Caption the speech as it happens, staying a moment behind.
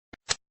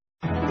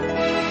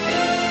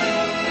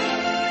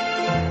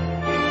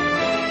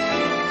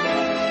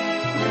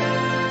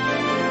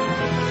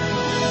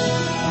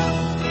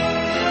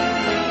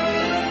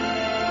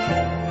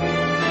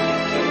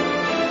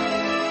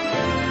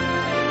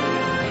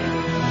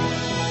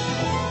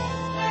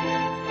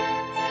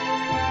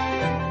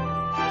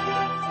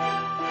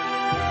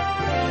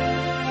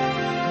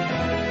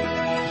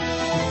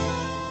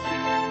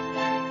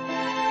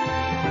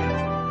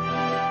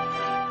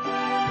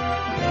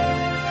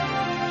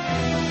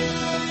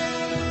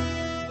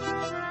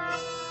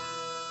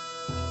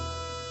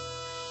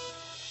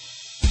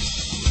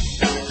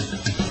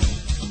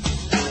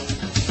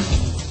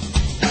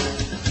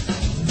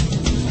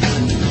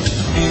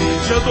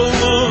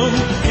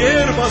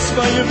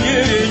basmayıp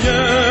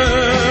yeriye.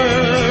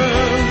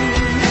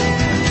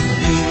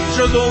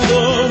 İnce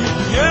doldum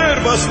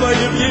yer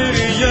basmayıp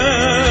yeriye.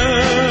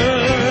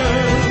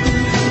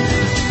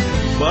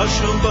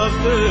 Başım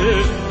baktı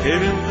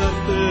evim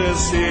taktı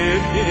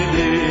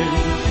sevgilim.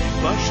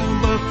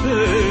 Başım baktı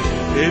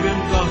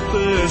evim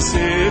taktı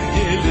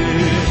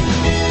sevgilim.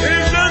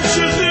 Evden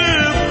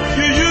çıkıp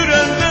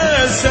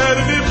yüreğimde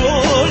servi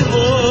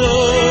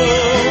boylum.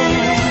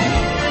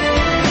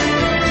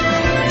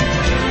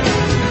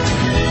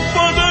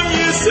 Badam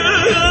yese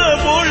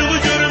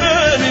boylu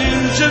görünen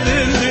ince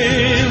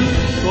bellim.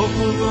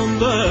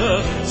 Topuğumda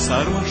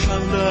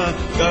sarmaşanda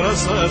kara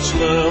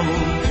saçlım.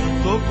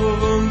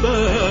 Topuğumda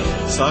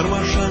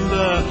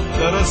sarmaşanda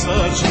kara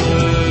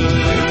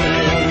saçlım.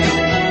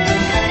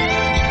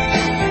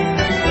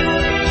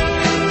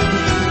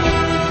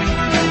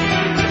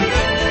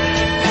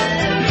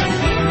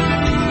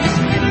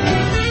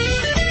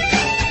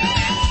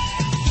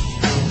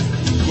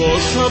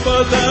 Boşa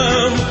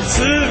badam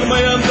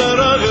sığmayan dar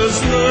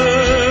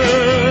ağızlım.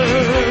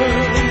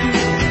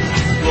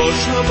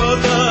 Boşa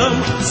badam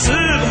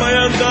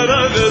sığmayan dar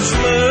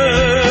ağızlım.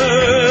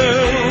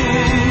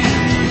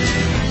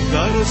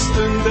 Kar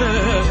üstünde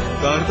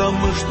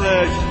kardanmış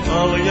tek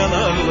ağlayan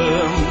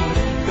ağlım.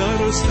 Kar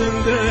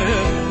üstünde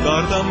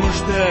kardanmış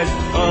tek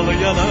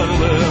ağlayan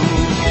ağlım.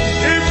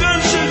 Evden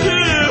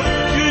çıkıp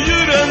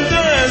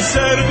yüreğimde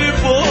servi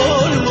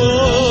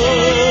boylum.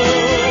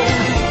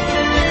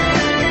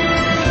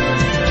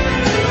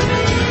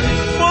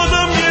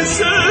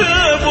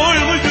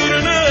 Boylu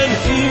görünen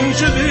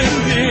ince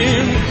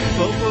bellim.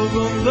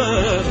 Topuğumda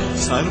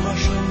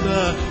sarmaşanda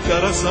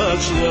kara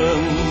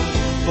saçlım.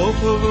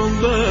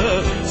 Topuğumda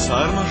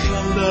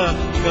sarmaşanda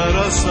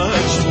kara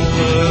saçlım.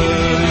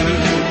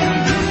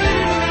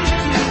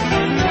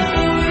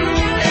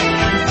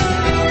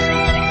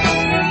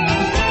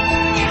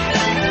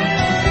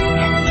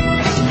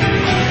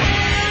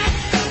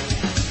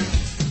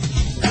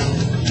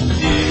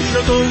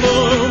 İnce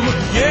dolum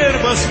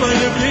yer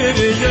basmayıp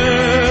yeriye.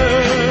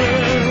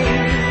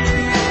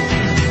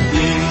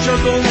 İnce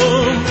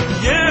dolum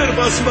yer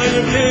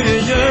basmayıp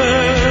yeriye.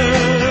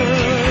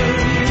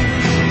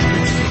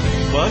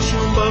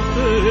 Başım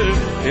baktı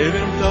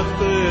evim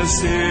taktı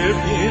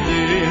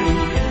sevgilim.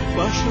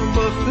 Başım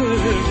baktı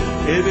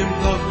evim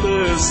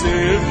taktı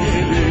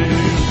sevgilim.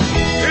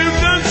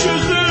 Evden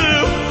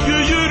çıkıp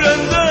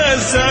yüreğimde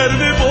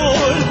servi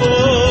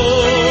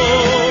boylum.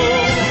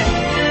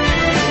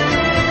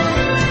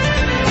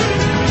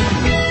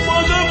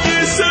 Badam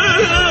yese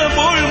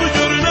boylu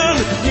görünen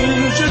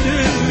ince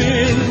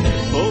bellim.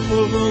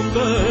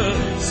 Topuğumda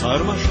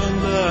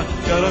sarmaşanda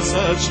kara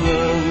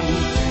saçlım.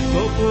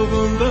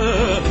 Topuğumda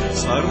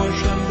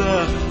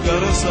sarmaşanda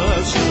kara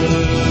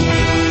saçlım.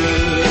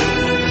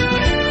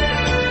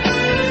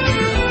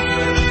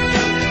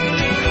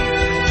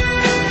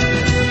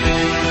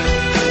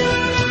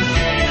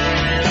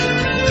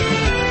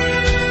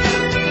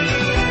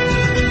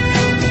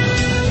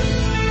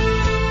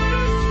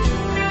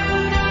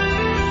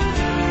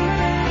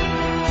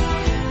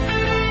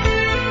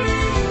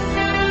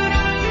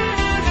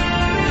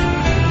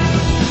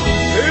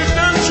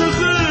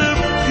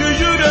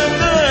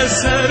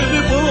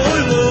 Servi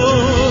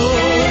boylum.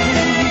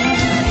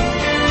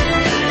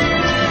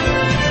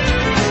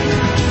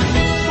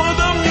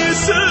 Badam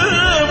yese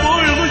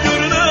boylu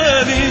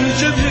görünen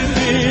ince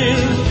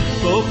bellim.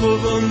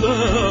 Topuğumda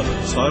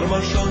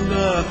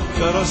sarmaşanda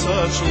kara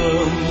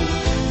saçlım.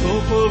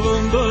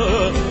 Topuğumda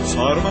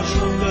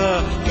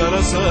sarmaşanda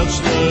kara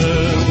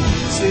saçlım.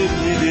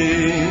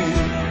 Sevgilim,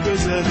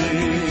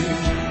 güzelim,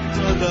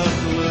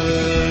 adaklı.